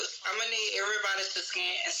I'm gonna need everybody to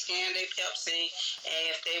scan their Pepsi, and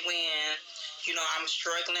if they win, I'm a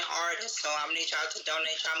struggling artist, so I'm gonna need y'all to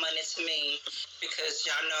donate y'all money to me because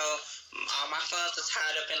y'all know all my funds are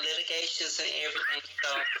tied up in litigations and everything.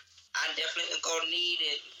 So I definitely gonna need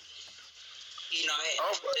it.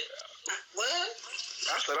 What?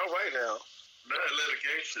 I said, all right now. Not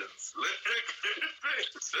litigations.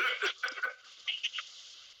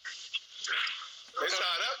 They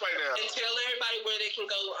tied up right now. And tell everybody where they can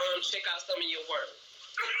go check out some of your work.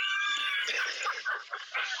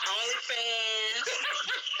 OnlyFans.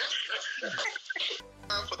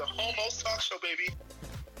 Time for the Homos Talk Show, baby.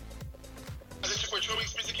 Is this your 2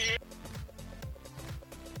 weeks music here?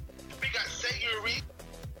 We got Sayuri.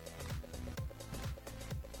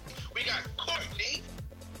 We got Courtney.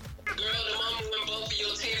 Girl, the moment when both of your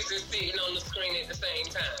titties are sitting on the screen at the same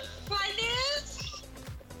time. Like this?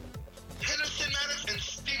 Henderson Maddox and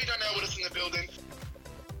Stevie Darnell with us in the building.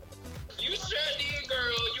 You sure did,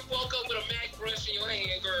 girl. You woke up with a MAC brush in your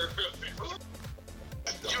hand, girl.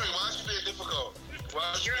 Yuri, why is it being difficult? I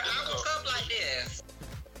woke up like this.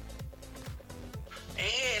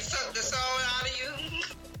 And suck the soul out of you.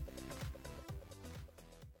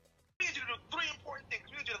 We need you to do 3 important things.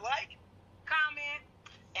 We need you to like, comment,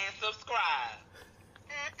 and subscribe.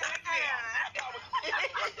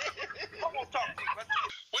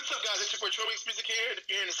 What's up, guys? It's your 2 weeks music here. If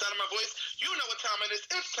you're hearing the sound of my voice, you know what time it is.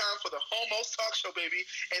 It's time for the Homos Talk Show, baby.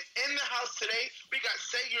 And in the house today, we got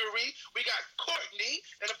Sayuri, we got Courtney,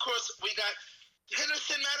 and of course, we got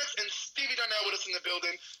Henderson Maddox and Stevie Darnell with us in the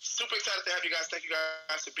building. Super excited to have you guys. Thank you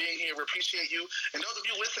guys for being here. We appreciate you. And those of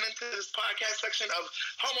you listening to this podcast section of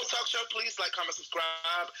Homo Talk Show, please like, comment,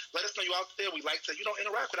 subscribe. Let us know you out there. We like to,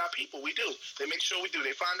 interact with our people. We do. They make sure we do.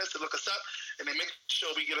 They find us, they look us up, and they make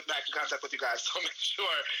sure we get back in contact with you guys. So make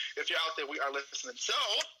sure if you're out there, we are listening. So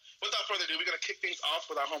without further ado, we're going to kick things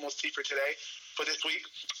off with our Homos tea for today, for this week.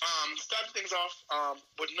 Starting things off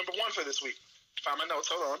with number 1 for this week. Find my notes,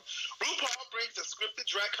 hold on. RuPaul brings the scripted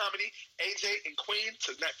drag comedy AJ and Queen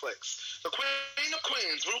to Netflix. The Queen of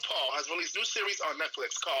Queens, RuPaul, has released a new series on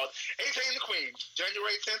Netflix called AJ and the Queen,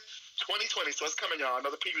 January 10th, 2020. So it's coming, y'all. I know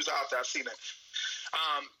the previews are out there. I've seen it.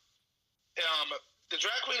 The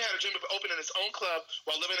drag queen had a dream of opening its own club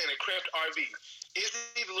while living in a cramped RV.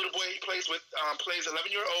 Izzy, the little boy he plays with, plays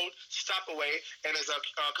 11-year-old Stopaway and is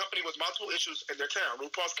accompanied with multiple issues in their town.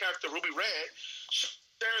 RuPaul's character, Ruby Red,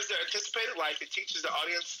 shares their anticipated life and teaches the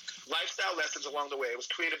audience lifestyle lessons along the way. It was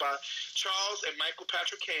created by Charles and Michael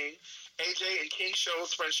Patrick King. AJ and King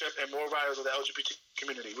shows friendship and more riders of the LGBT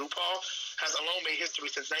community. RuPaul has alone made history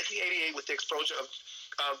since 1988 with the exposure of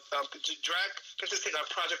drag consisting of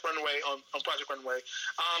Project Runway on Project Runway.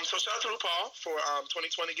 So shout out to RuPaul for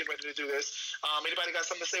 2020 getting ready to do this. Anybody got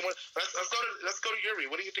something to say? Let's go to Yuri.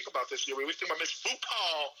 What do you think about this, Yuri? What do you think about Miss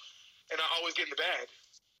RuPaul and I always get in the bag?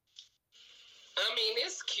 I mean,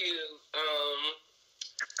 it's cute. I'm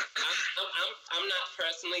not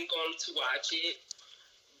personally going to watch it,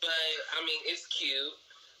 but I mean, it's cute.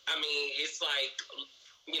 I mean, it's like,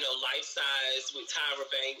 life size with Tyra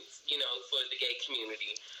Banks, for the gay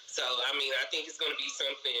community. So I mean, I think it's going to be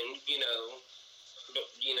something,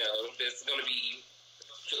 that's going to be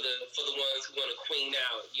for the ones who want to queen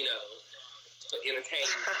out, for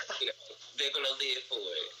entertainment. They're going to live for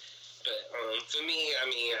it. But for me, I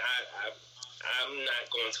mean, I'm not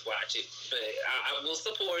going to watch it, but I will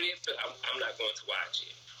support it, but I'm not going to watch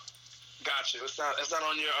it. Gotcha. It's not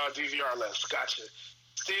on your DVR list. Gotcha.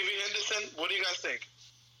 Stevie Henderson, what do you guys think?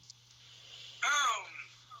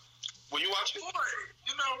 Will you watch it?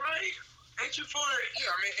 Right? Ain't you for it?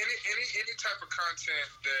 Yeah, I mean, any type of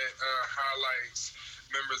content that highlights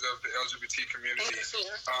members of the LGBT community is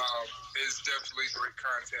definitely great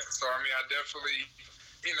content. So, I mean, I definitely...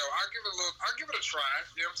 I'll give it a try.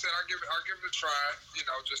 You know what I'm saying? I'll give it a try,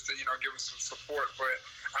 just to, give it some support. But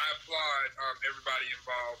I applaud everybody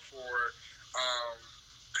involved for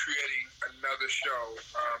creating another show,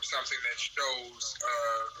 something that shows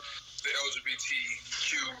the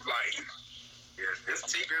LGBTQ life. Yeah, it's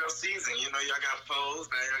T-Girl season. Y'all got Pose,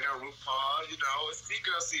 now y'all got RuPaul. It's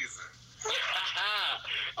T-Girl season.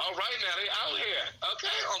 All right, now they out here,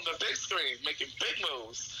 okay, on the big screen, making big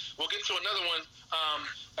moves. We'll get to another one,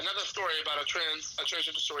 another story about a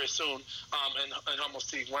transgender story soon, in Homos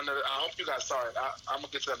Tea. One that I hope you guys saw it. I'm gonna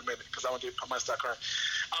get to that in a minute because I might start crying.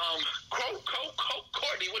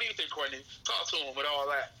 Courtney, what do you think, Courtney? Talk to him with all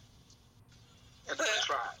that. And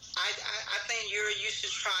tries. I think you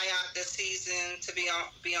should try out this season to be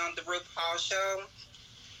on the RuPaul show.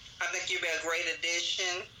 I think you'd be a great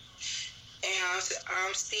addition. And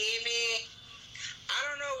Stevie, I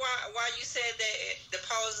don't know why you said that the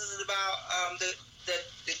pose is about the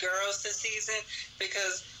girls girls this season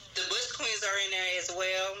because the Bush Queens are in there as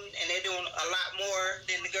well, and they're doing a lot more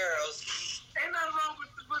than the girls. Ain't nothing wrong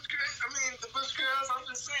with the Bush Girls. I mean, the Bush Girls, I'm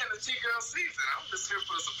just saying, the T-Girl season. I'm just here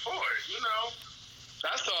for the support, you know?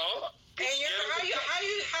 That's all. And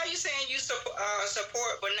how you saying you support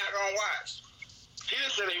but not gonna watch? He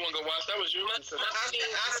didn't say that he wasn't gonna watch. That was you. I said, one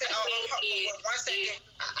second.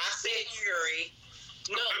 I said Yuri.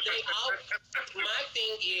 No, my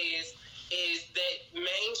thing is that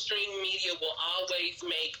mainstream media will always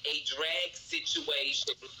make a drag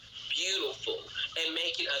situation beautiful and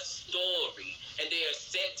make it a story, and they are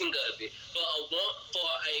accepting of it. But for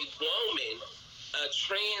a woman, a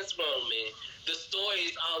trans woman, the story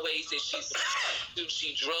is always that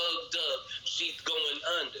she drugged up, she's going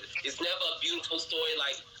under. It's never a beautiful story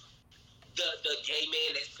like the gay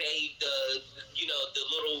man that saved the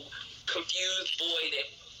little confused boy that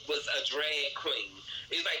was a drag queen.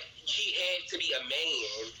 It's like he had to be a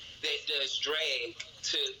man that does drag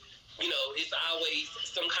to, it's always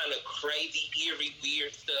some kind of crazy, eerie,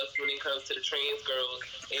 weird stuff when it comes to the trans girls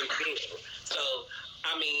and men. So,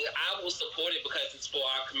 I mean, I will support it because it's for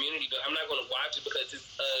our community, but I'm not going to watch it because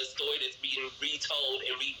it's a story that's being retold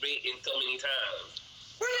and rewritten so many times.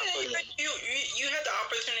 Well, you have the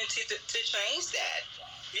opportunity to change that.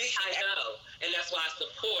 I know, and that's why I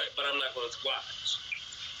support, but I'm not going to watch.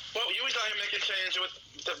 Well, you was out here making change with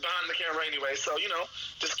behind the camera anyway, so,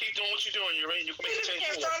 just keep doing what you're doing, Yuri, and you can make a change.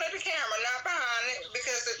 In front of the camera, not behind it,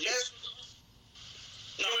 because that's...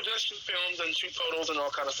 You would just shoot films and shoot photos and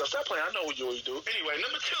all kind of stuff. Stop playing. I know what Yuri do. Anyway,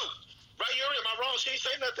 number 2. Right, Yuri? Am I wrong? She ain't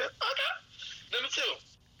say nothing. Okay. Number 2.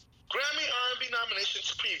 Grammy R&B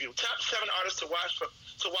nominations preview. Top 7 artists to watch for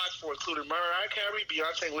including Mariah Carey,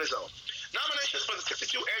 Beyonce, and Lizzo. Nominations for the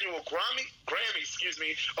 62nd annual Grammy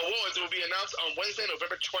Awards will be announced on Wednesday,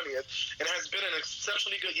 November 20th, and has been an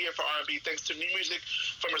exceptionally good year for R&B thanks to new music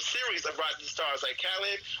from a series of rising stars like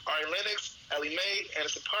Khaled, Ari Lennox, Ellie Mae,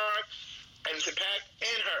 Anderson .Paak, and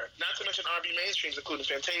her. Not to mention R&B mainstreams including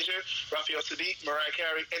Fantasia, Raphael Sadiq, Mariah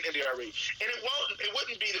Carey, and India.Arie. And it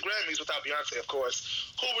wouldn't be the Grammys without Beyonce, of course,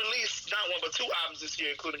 who released not one but 2 albums this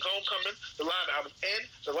year, including Homecoming, the live album, and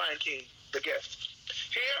The Lion King, The Gift.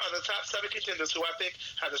 Here are the top 7 contenders who I think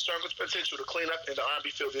have the strongest potential to clean up in the R&B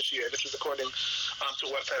field this year. This is according to a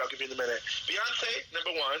website I'll give you in a minute. Beyonce, number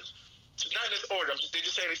 1. Not in this order. They're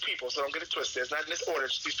just saying these people, so don't get it twisted. It's not in this order,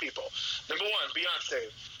 just these people. Number 1,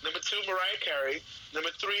 Beyonce. Number 2, Mariah Carey.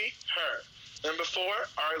 Number 3, her. Number 4,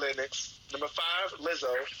 Ari Lennox. Number 5,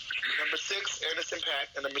 Lizzo. Number 6, Anderson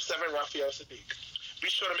 .Paak. And number 7, Raphael Sadiq. Be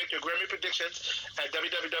sure to make your Grammy predictions at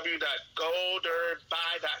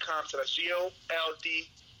www.golderby.com. So that's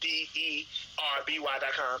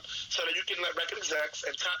GOLDDERBY.com. So that you can let record execs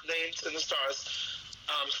and top names in the stars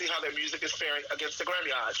see how their music is faring against the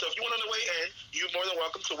Grammy odds. So if you want to weigh in, you're more than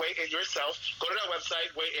welcome to weigh in yourself. Go to that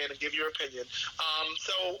website, weigh in, and give your opinion.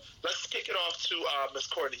 So let's kick it off to Miss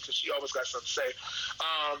Courtney, because she always got something to say.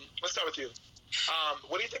 Let's start with you.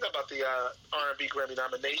 What do you think about the R&B Grammy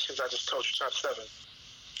nominations I just told you, top 7?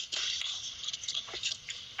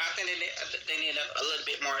 I think they need a little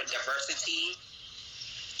bit more diversity.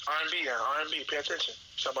 R&B now, R&B, pay attention.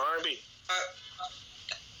 Some R&B.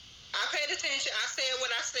 I paid attention. I said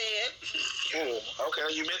what I said. Oh, okay.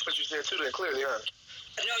 You missed what you said too then, clearly, huh?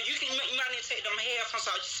 No, you might need to take them headphones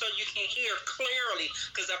off so you can hear clearly,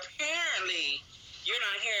 because apparently you're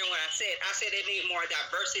not hearing what I said. I said they need more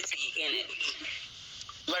diversity in it.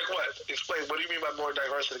 Like what? Explain. What do you mean by more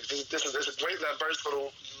diversity? This is a great diverse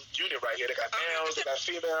little unit right here. They got males, they got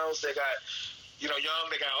females, they got young,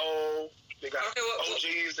 they got old, they got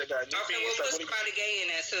OGs, they got newbies. Okay, well, put somebody gay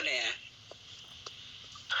in there too then.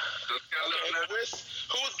 Okay, now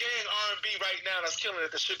who's gay in R&B right now that's killing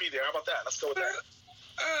it that should be there? How about that? Let's go with that.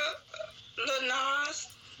 Lil Nas.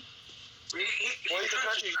 Well, he's a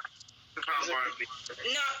country.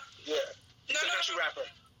 No. Yeah. He's a country rapper.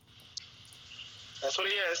 That's what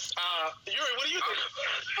he is. Yuri, what do you think?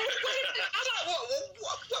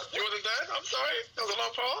 You wasn't done? I'm sorry. That was a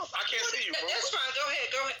long pause. I can't see you, bro. That's fine. Go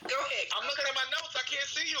ahead. I'm looking at my notes. I can't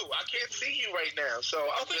see you. I can't see you right now. So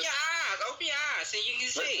Open your eyes so you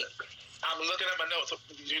can see. I'm looking at my notes.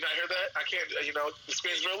 Did you not hear that? I can't, the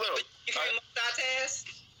screen's real little. You can't multitask?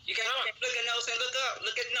 You can't look at notes and look up.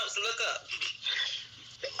 Look at notes and look up.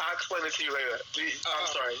 I'll explain it to you later. I'm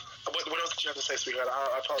sorry. What else did you have to say, sweetheart?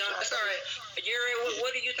 I apologize. No, it's all right. Yuri,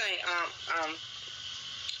 what do you think,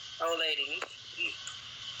 old lady?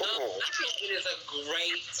 I think it is a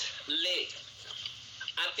great list.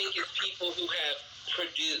 I think it's people who have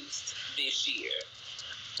produced this year.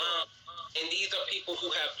 And these are people who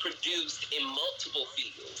have produced in multiple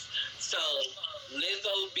fields. So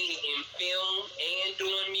Lizzo being in film and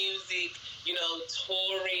doing music, you know,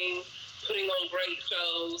 touring, putting on great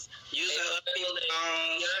shows. Using other people's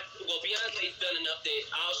songs. Beyonce's done enough that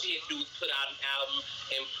all she had to do is put out an album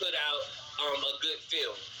and put out a good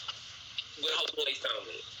film with her voice on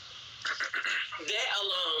it. That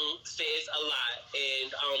alone says a lot, and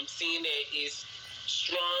seeing that it's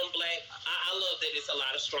strong black, I love that it's a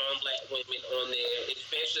lot of strong black women on there,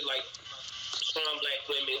 especially like strong black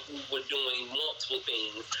women who were doing multiple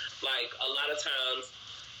things. Like a lot of times,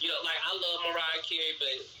 you know, like I love Mariah Carey,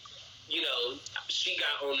 but you know, she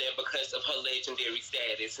got on there because of her legendary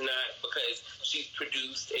status, not because she's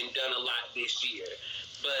produced and done a lot this year.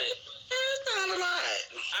 But it's not a lot.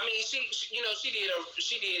 I mean, she you know, she did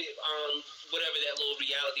whatever that little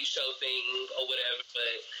reality show thing or whatever.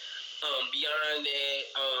 But beyond that,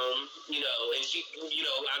 you know, and she, you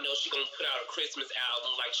know, I know she's gonna put out a Christmas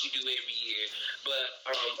album like she do every year. But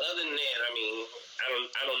other than that, I mean,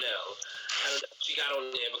 I don't know. She got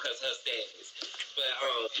on there because of her status. But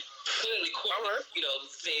clearly, Courtney, you know,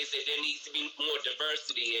 says that there needs to be more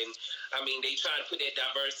diversity, and I mean, they try to put that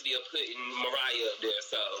diversity of putting Mariah up there.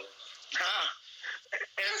 So. But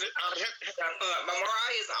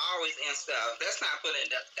Mariah's always in stuff. That's not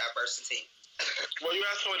putting diversity. Well, you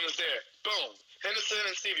asked for it, it's there. Boom. Henderson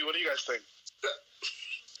and Stevie, what do you guys think? Well,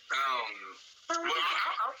 I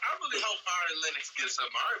really hope Ari Lennox gets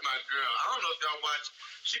up. Ari, my girl. I don't know if y'all watch.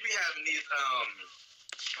 She be having these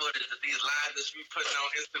these lives that she be putting on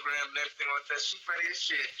Instagram and everything like that. She funny as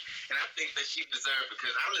shit, and I think that she deserves it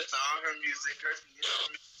because I listen to all her music. Her, you know,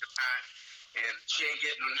 her music is hot, and she ain't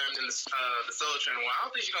getting nothing in the Soul Train. Well, I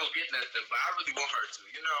don't think she's gonna get nothing, but I really want her to.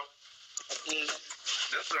 You know.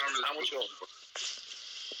 That's what I'm with you on.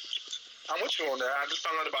 I'm with you on that. I just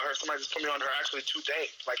found out about her. Somebody just put me on her actually today,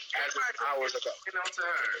 like as of hours ago. You know, to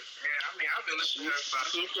her. Yeah, I mean, I've been listening to her about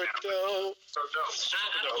super dope. So dope.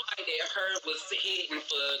 I don't like that her was hitting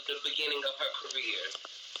for the beginning of her career.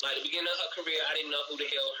 Like the beginning of her career, I didn't know who the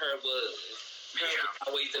hell her was. Her was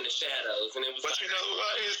always in the shadows, and it was. But you know who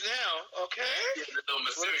her is now, okay?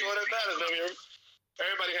 What it matters, baby.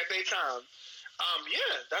 Everybody had their time.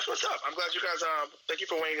 Yeah, that's what's up. I'm glad you guys, thank you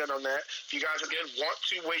for weighing in on that. If you guys, again, want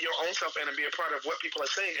to weigh your own self in and be a part of what people are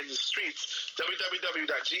saying in the streets,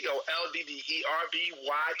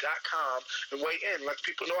 www.golderby.com and weigh in. Let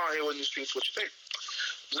people know out here in the streets what you think.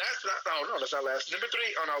 That's not last. Number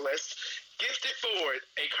 3 on our list, Gifted Forward,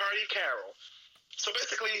 a Cardi Carol. So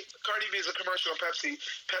basically, Cardi B is a commercial on Pepsi.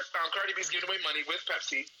 Cardi B is giving away money with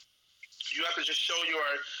Pepsi. You have to just show your,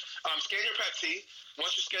 scan your Pepsi.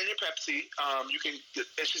 Once you scan your Pepsi, you can,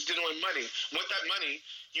 it's just giving away money. With that money,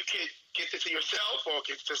 you can gift it to yourself or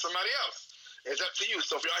gift it to somebody else. It's up to you.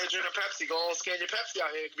 So if you're out here drinking Pepsi, go on scan your Pepsi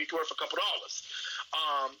out here. It can be worth a couple $.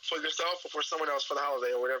 For yourself or for someone else for the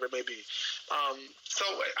holiday or whatever it may be. So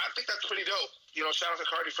I think that's pretty dope. You know, shout out to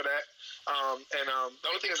Cardi for that. The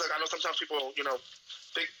only thing is, like, I know sometimes people, you know,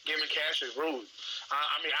 think giving cash is rude.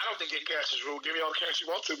 I mean, I don't think getting cash is rude. Give me all the cash you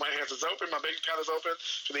want to. My hands is open. My bank account is open.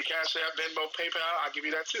 If you need Cash App, Venmo, PayPal, I'll give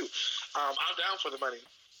you that too. I'm down for the money.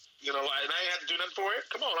 You know, and I ain't have to do nothing for it.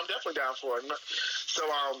 Come on, I'm definitely down for it. So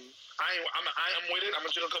I am with it. I'm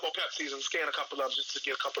gonna do a couple of Pepsis and scan a couple of them just to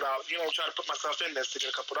get a couple $. You know, try to put myself in this to get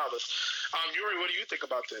a couple $. Yuri, what do you think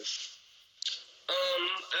about this?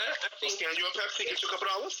 I think scan you a Pepsi, get you a couple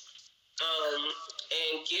 $.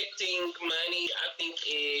 And gifting money, I think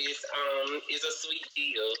is a sweet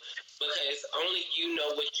deal because only you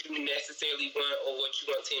know what you necessarily want or what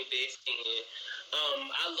you want to invest in.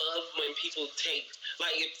 I love when people take,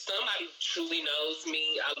 like, if somebody truly knows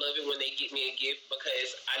me, I love it when they get me a gift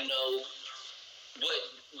because I know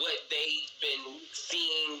what they've been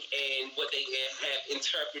seeing and what they have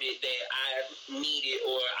interpreted that I've needed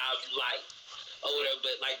or I've liked. Or whatever,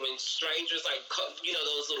 but like when strangers, like, you know,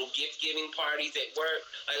 those little gift giving parties at work,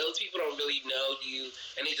 like those people don't really know you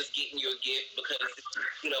and they just getting you a gift because,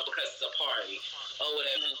 you know, because it's a party or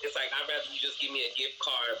whatever. It's like, I'd rather you just give me a gift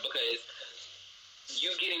card because you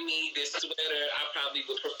getting me this sweater, I probably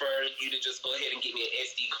would prefer you to just go ahead and give me an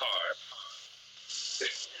SD card.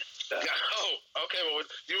 Oh, okay. Well,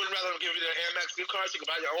 you wouldn't rather give you the Amex gift card so you can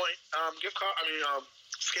buy your own gift card? I mean,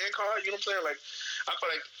 scan card? You know what I'm saying? Like, I feel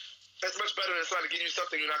like that's much better than trying to give you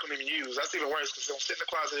something you're not going to even use. That's even worse because they'll sit in the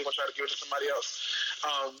closet and they're going to try to give it to somebody else.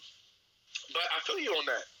 But I feel you on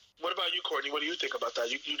that. What about you, Courtney? What do you think about that?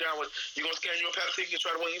 You down with, you going to scan you a Pepsi and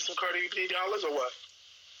try to win you some Cardi B $? Or what?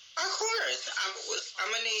 Of course. I'm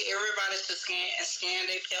going to need everybody to scan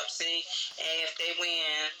their Pepsi. And if they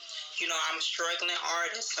win, you know, I'm a struggling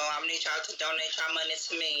artist, so I'm going to need y'all to donate y'all money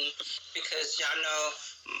to me because y'all know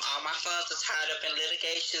all my funds are tied up in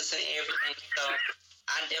litigations and everything. So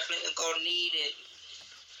I definitely gonna need it.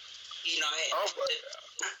 You know.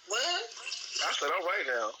 What? I said, all right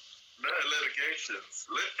now. Not litigations.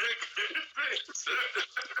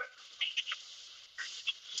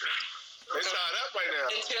 They tied up right now.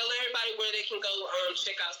 And tell everybody where they can go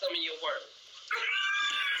check out some of your work.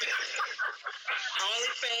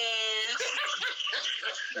 OnlyFans.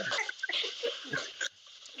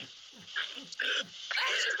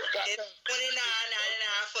 It's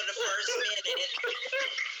 $29.99 for the first minute.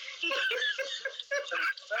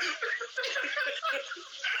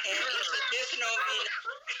 And the additional minute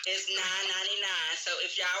is $9.99. So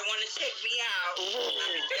if y'all want to check me out,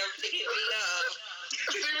 definitely hit me up.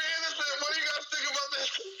 See, man, listen, what do you guys think about this?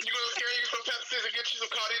 You gonna carry you some Pepsi and get you some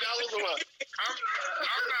Cardi dollars or what? I'm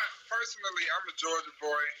not personally. I'm a Georgia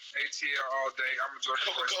boy, ATL all day. I'm a Georgia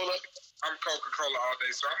Coca-Cola. boy. I'm Coca-Cola all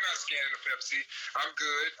day, so I'm not scanning the Pepsi. I'm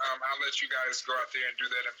good. I'll let you guys go out there and do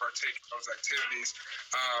that and partake in those activities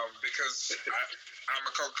because I'm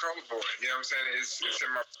a Coca-Cola boy. You know what I'm saying? It's in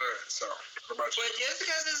my blood. So, what about you? Well, just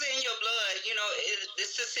because it's in your blood, you know,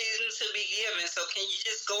 it's the season to be given. So can you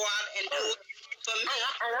just go out and do it for me?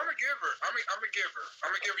 I'm a giver. I'm a giver.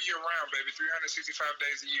 I'm a giver year round, baby. 365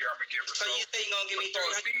 days a year. I'm a giver. So you say you're gonna give me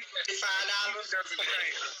 $365? It doesn't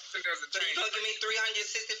change. It doesn't So change. you're gonna give me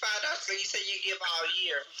 $365? So you say you give all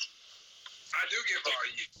year. I do give all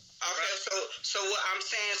year. Okay, so what I'm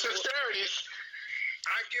saying, To charities.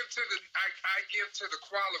 I give to the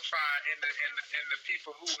qualified and the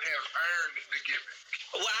people who have earned the giving.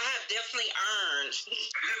 well, I have definitely earned.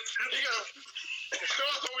 You gotta show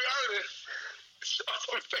us what we earned. Show us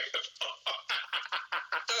what we paid for.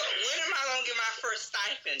 So when am I gonna get my first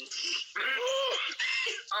stipend?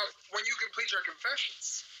 When you complete your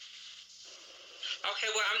confessions.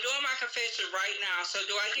 Okay, well, I'm doing my confession right now. So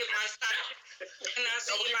do I get my stipend? Can I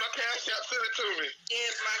see I need my cash app, send it to me.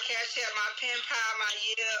 Yes, my cash app, my pen pal, my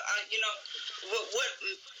year. You know, what?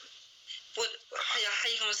 How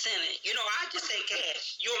you gonna send it? You know, I just say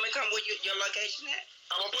cash. You want me to come with your location at?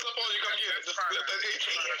 I'm gonna put up on you. Come get it. Just let that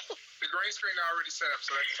ATM. The green screen already set up,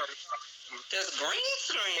 so that's something. There's green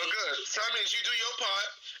screen. Well, good. So that means you do your part,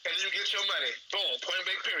 and then you get your money. Boom. Point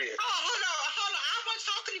blank. Period. Oh, hold on. I wasn't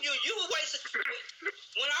talking to you. You were wasting.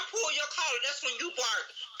 When I pull your collar, that's when you bark.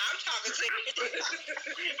 I'm talking to you.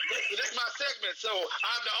 This is my segment, so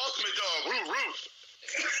I'm the ultimate dog. Roof.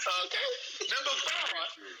 Okay. Number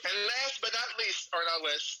 4, and last but not least on our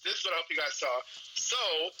list, this is what I hope you guys saw.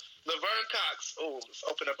 So, Laverne Cox. Oh, let's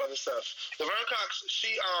open up other stuff. Laverne Cox,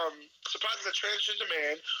 she surprises a transgender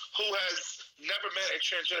man who has never met a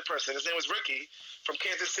transgender person. His name was Ricky from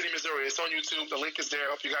Kansas City, Missouri. It's on YouTube. The link is there.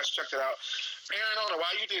 I hope you guys checked it out. Aaron, I don't know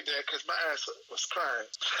why you did that because my ass was crying.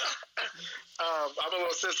 I'm a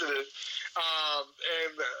little sensitive.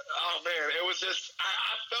 And, oh, man, it was just,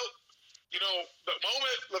 I felt, you know, the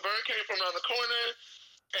moment Laverne came from around the corner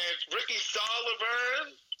and Ricky saw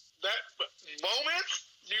Laverne, that moment,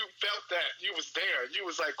 you felt that. You was there. You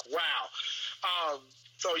was like, wow.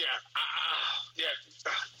 So, yeah.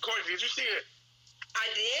 Courtney, did you see it? I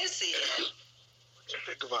did see it. What did you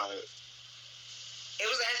think about it? It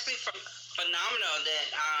was actually phenomenal that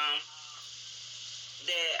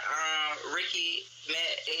Ricky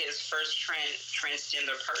met his first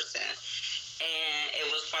transgender person, and it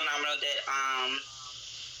was phenomenal that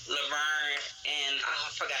Laverne and I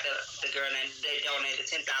forgot the girl name. They donated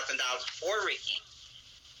 $10,000 for Ricky.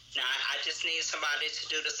 Now I just need somebody to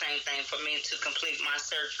do the same thing for me to complete my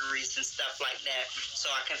surgeries and stuff like that,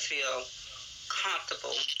 so I can feel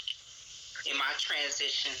comfortable in my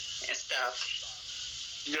transition and stuff.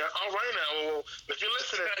 Yeah, all right now. Well, if you're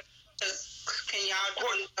listening, can y'all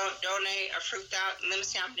donate a fruit out? Let me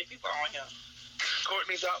see how many people are on here.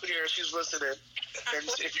 Courtney's out here. She's listening. And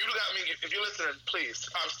if you're listening, please.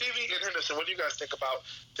 Stevie and Henderson, what do you guys think about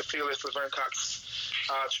the Fearless Laverne Cox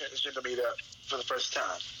transgender meetup for the first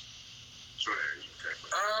time?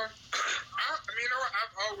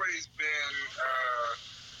 I've always been,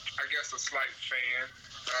 I guess, a slight fan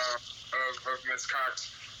of Ms. Cox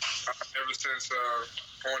ever since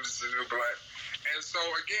Orange is the New Black. And so,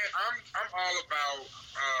 again, I'm all about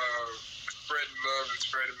spreading love and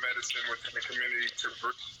spreading medicine within the community to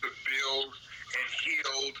build and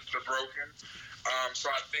heal the broken. So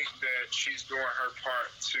I think that she's doing her part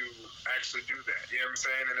to actually do that. You know what I'm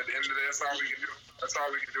saying? And at the end of the day, that's all we can do. That's all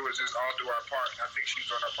we can do is just all do our part. And I think she's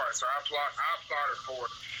doing her part. So I applaud her for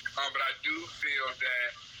it. But I do feel that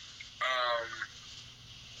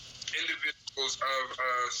individuals of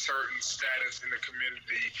a certain status in the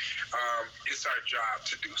community, it's our job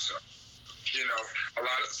to do so. You know,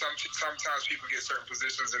 sometimes people get certain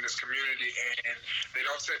positions in this community and they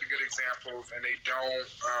don't set the good examples and they don't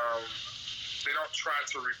they don't try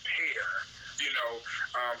to repair. You know,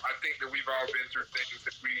 I think that we've all been through things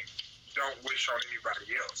that we don't wish on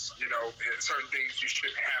anybody else. You know, certain things you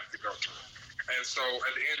shouldn't have to go through. And so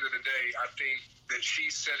at the end of the day, I think that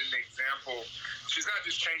she's setting an example. She's not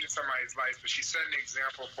just changing somebody's life, but she's setting an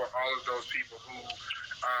example for all of those people who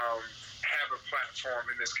have a platform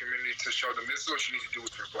in this community to show them this is what you need to do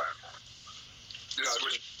with your platform.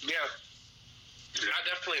 Yeah. I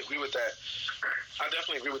definitely agree with that.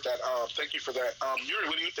 Thank you for that. Yuri,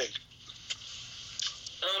 what do you think?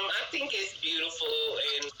 I think it's beautiful,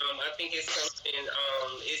 and I think it's something,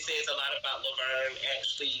 it says a lot about Laverne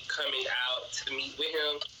actually coming out to meet with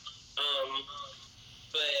him.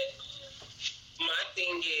 But my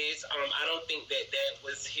thing is, I don't think that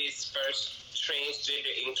was his first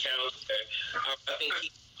transgender encounter. I think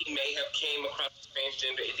he may have came across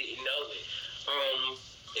transgender and didn't know it.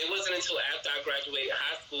 It wasn't until after I graduated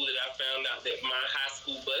high school that I found out that my high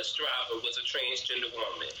school bus driver was a transgender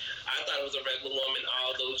woman. I thought it was a regular woman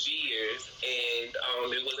all those years, and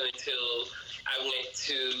it wasn't until I went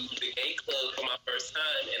to the gay club for my first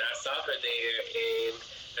time and I saw her there, and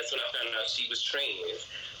that's when I found out she was trans.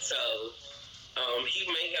 So he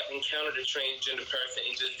may have encountered a transgender person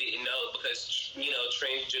and just didn't know, because, you know,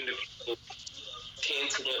 transgender people tend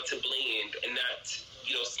to want to blend and not,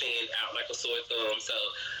 you know, stand out like a sore thumb. So,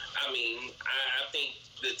 I mean, I think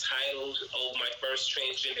the title, my first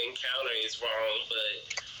transgender encounter is wrong,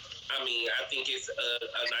 but, I mean, I think it's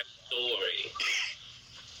a nice story.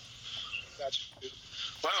 Gotcha.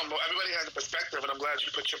 Wow, well, everybody has a perspective, and I'm glad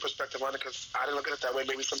you put your perspective on it, because I didn't look at it that way.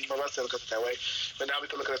 Maybe some of us didn't look at it that way, but now we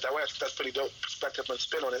can look at it that way. That's pretty dope perspective and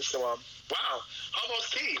spin on it. So, wow,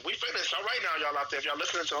 Almost Tea, we finished. All right now, y'all out there, if y'all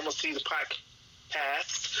listening to Almost Tea, the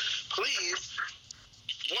podcast, please,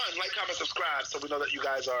 one, like, comment, subscribe, so we know that you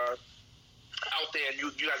guys are out there and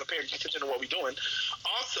you guys are paying attention to what we're doing.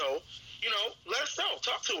 Also, you know, let us know.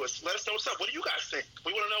 Talk to us. Let us know what's up. What do you guys think?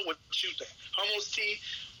 We want to know what you think. Almost Tea,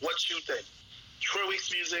 what you think. Troy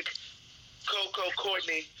Weeks Music, Coco,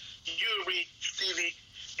 Courtney, Yuri, Stevie,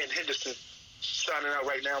 and Henderson signing out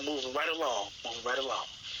right now, moving right along.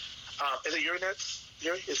 Is it Yuri next?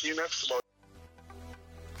 Yuri? Is you next?